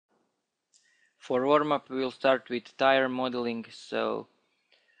For warm-up we will start with tire modeling, so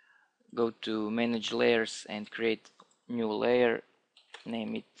go to manage layers and create new layer,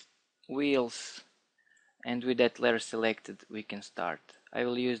 name it wheels, and with that layer selected we can start. I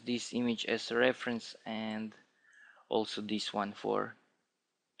will use this image as a reference and also this one for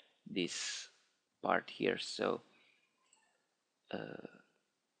this part here. So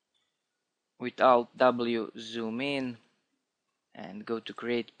with Alt W zoom in and go to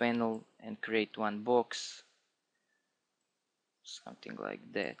create panel and create one box, something like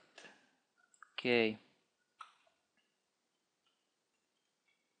that. Okay,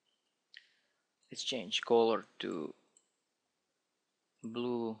 let's change color to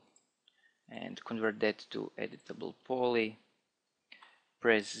blue and convert that to editable poly.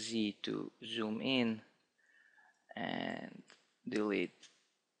 Press Z to zoom in and delete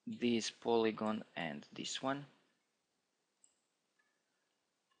this polygon and this one.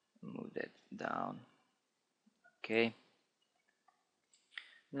 Move that down. Okay,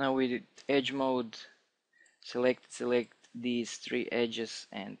 now with edge mode, select these three edges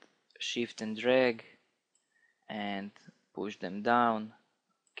and shift and drag and push them down.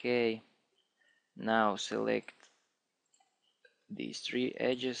 Okay, now select these three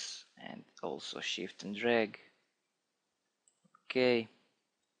edges and also shift and drag. Okay,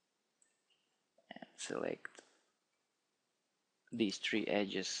 and select these three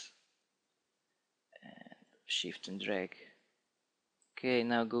edges and shift and drag. Okay,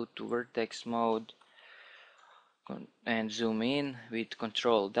 now go to vertex mode and zoom in with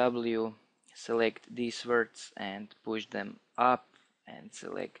Ctrl W. Select these verts and push them up, and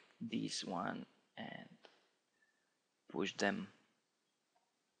select this one and push them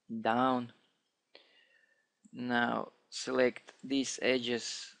down. Now select these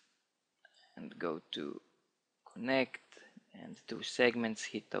edges and go to connect, and two segments,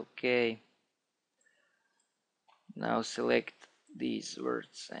 hit OK. Now select these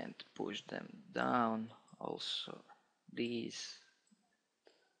verts and push them down, also these.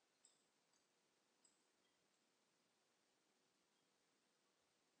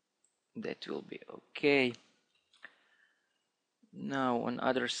 That will be okay. Now on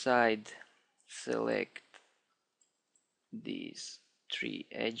other side, select these three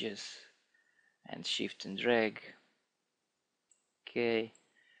edges and shift and drag. Okay,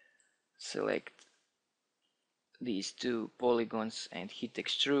 select these two polygons and hit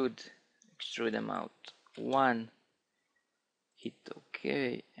extrude them out one, hit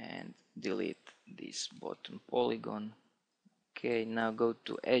OK and delete this bottom polygon. Okay, now go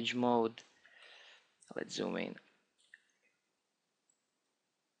to edge mode. Let's zoom in.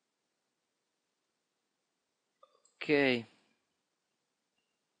 Okay,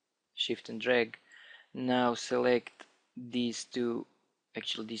 shift and drag. Now select these two,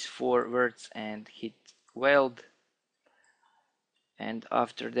 actually these four verts, and hit weld, and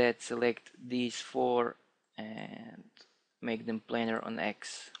after that select these four and make them planar on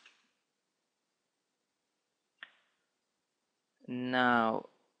X. Now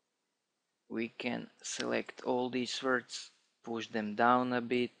we can select all these verts, push them down a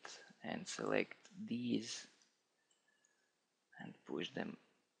bit, and select these and push them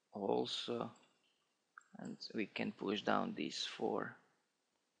also, and we can push down these four.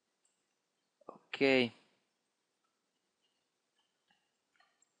 Okay,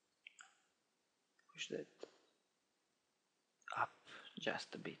 push that up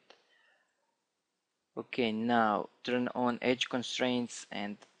just a bit. Okay, now turn on edge constraints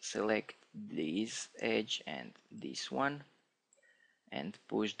and select this edge and this one and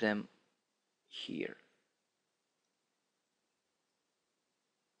push them here.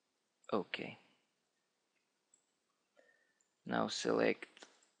 Okay, now select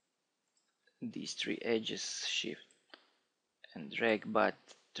these three edges, shift and drag, but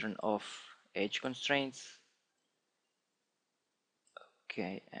turn off edge constraints.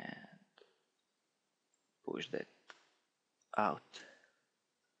 Okay, and push that out.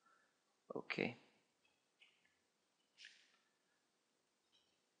 Okay,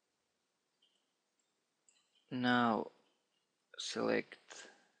 now select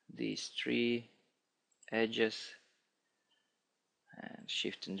these three edges and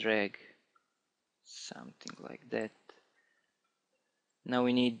shift and drag, something like that. Now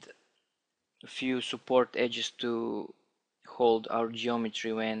we need a few support edges to hold our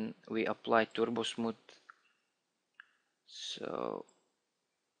geometry when we apply turbo smooth. So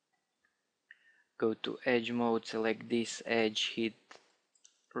go to edge mode, select this edge, hit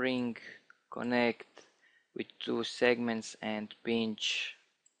ring, connect with two segments and pinch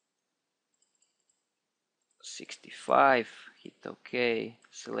 65, hit OK,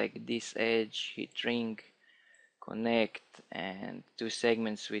 select this edge, hit ring, connect, and two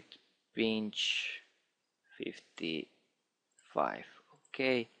segments with pinch 55.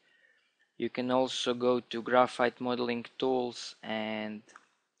 OK. You can also go to graphite modeling tools and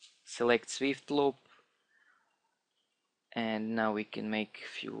select Swift loop, and now we can make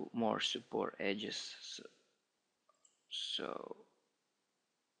a few more support edges. So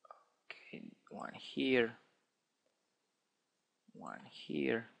okay, one here, one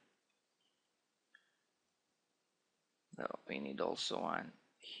here. No, we need also one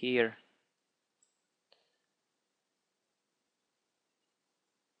here,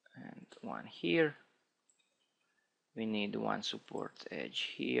 and one here. We need one support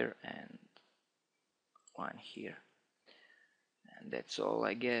edge here and one here, and that's all,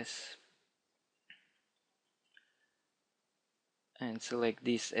 I guess. And select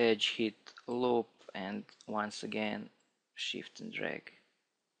this edge, hit loop, and once again shift and drag.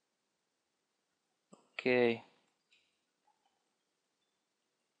 Okay.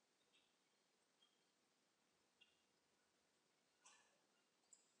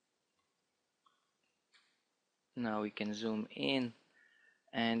 Now we can zoom in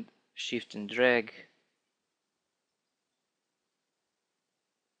and shift and drag,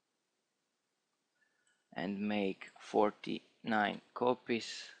 and make 49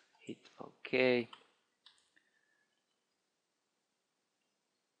 copies. Hit OK.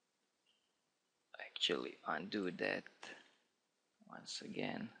 Actually undo that once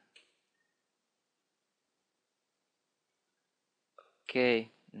again. Okay,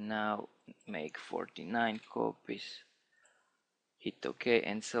 now make 49 copies. Hit OK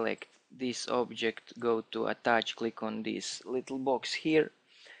and select this object. Go to attach, click on this little box here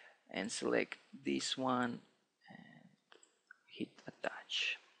and select this one and hit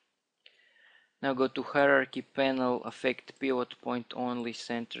attach. Now go to hierarchy panel, affect pivot point only,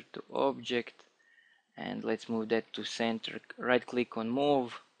 center to object, and let's move that to center. Right click on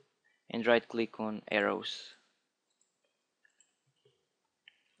move and right click on arrows.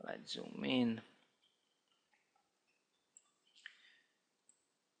 Let's zoom in.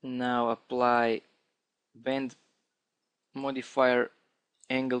 Now apply bend modifier,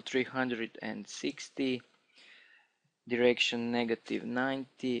 angle 360, direction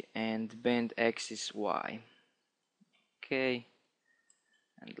 -90, and bend axis Y. Okay,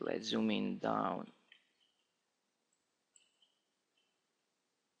 and let's zoom in down.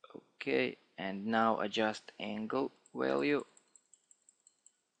 Okay, and now adjust angle value.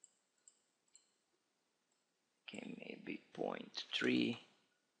 Okay, maybe 0.3,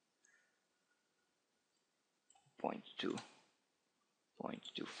 0.2,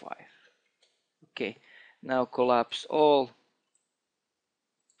 0.25. Okay, now collapse all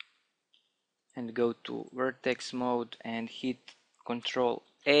and go to vertex mode and hit Ctrl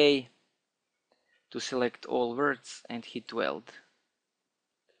A to select all verts and hit weld.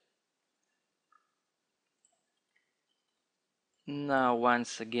 Now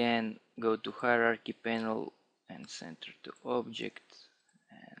once again go to hierarchy panel and center to object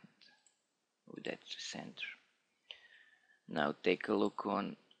and move that to center. Now take a look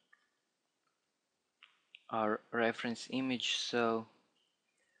on our reference image. So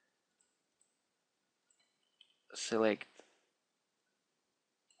select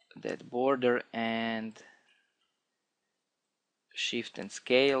that border and shift and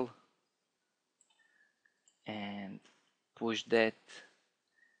scale and push that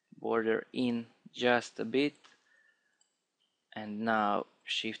border in just a bit, and now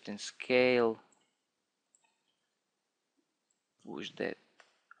shift and scale, push that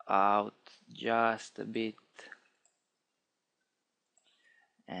out just a bit,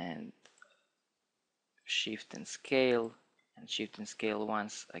 and shift and scale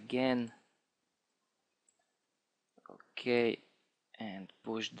once again. Okay, and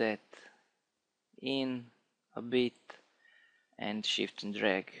push that in a bit and shift and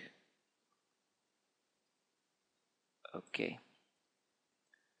drag. Okay,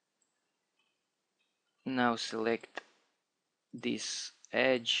 now select this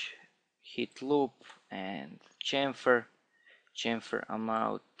edge, hit loop and chamfer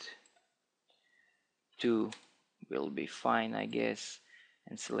amount 2 will be fine, I guess,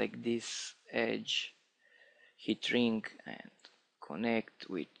 and select this edge, hit ring and connect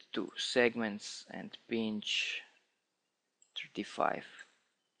with two segments and pinch 35.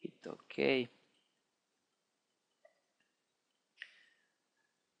 Hit OK.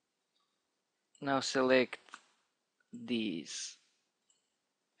 Now select these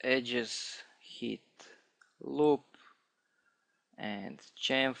edges, hit loop and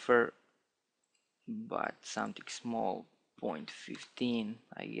chamfer, but something small 0.15,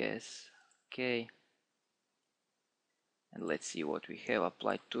 I guess. Okay, and let's see what we have.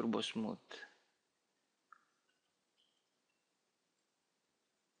 Applied turbo smooth.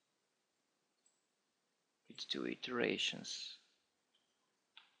 It's 2 iterations.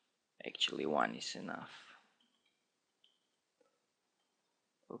 Actually, one is enough.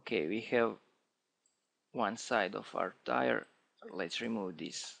 Okay, we have one side of our tire. Let's remove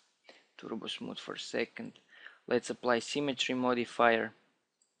this turbo smooth for a second. Let's apply symmetry modifier.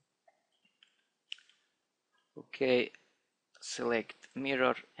 Okay, select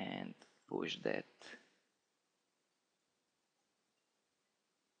mirror and push that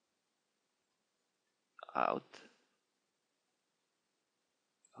out.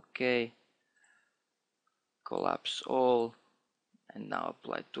 Okay, collapse all, and now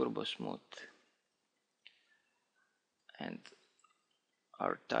apply turbo smooth, and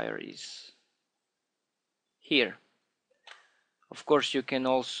our tire is here. Of course, you can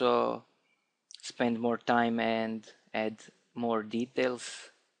also spend more time and add more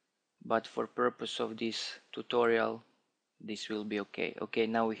details, but for purpose of this tutorial this will be okay. Okay,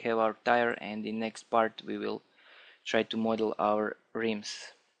 now we have our tire, and in next part we will try to model our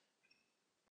rims.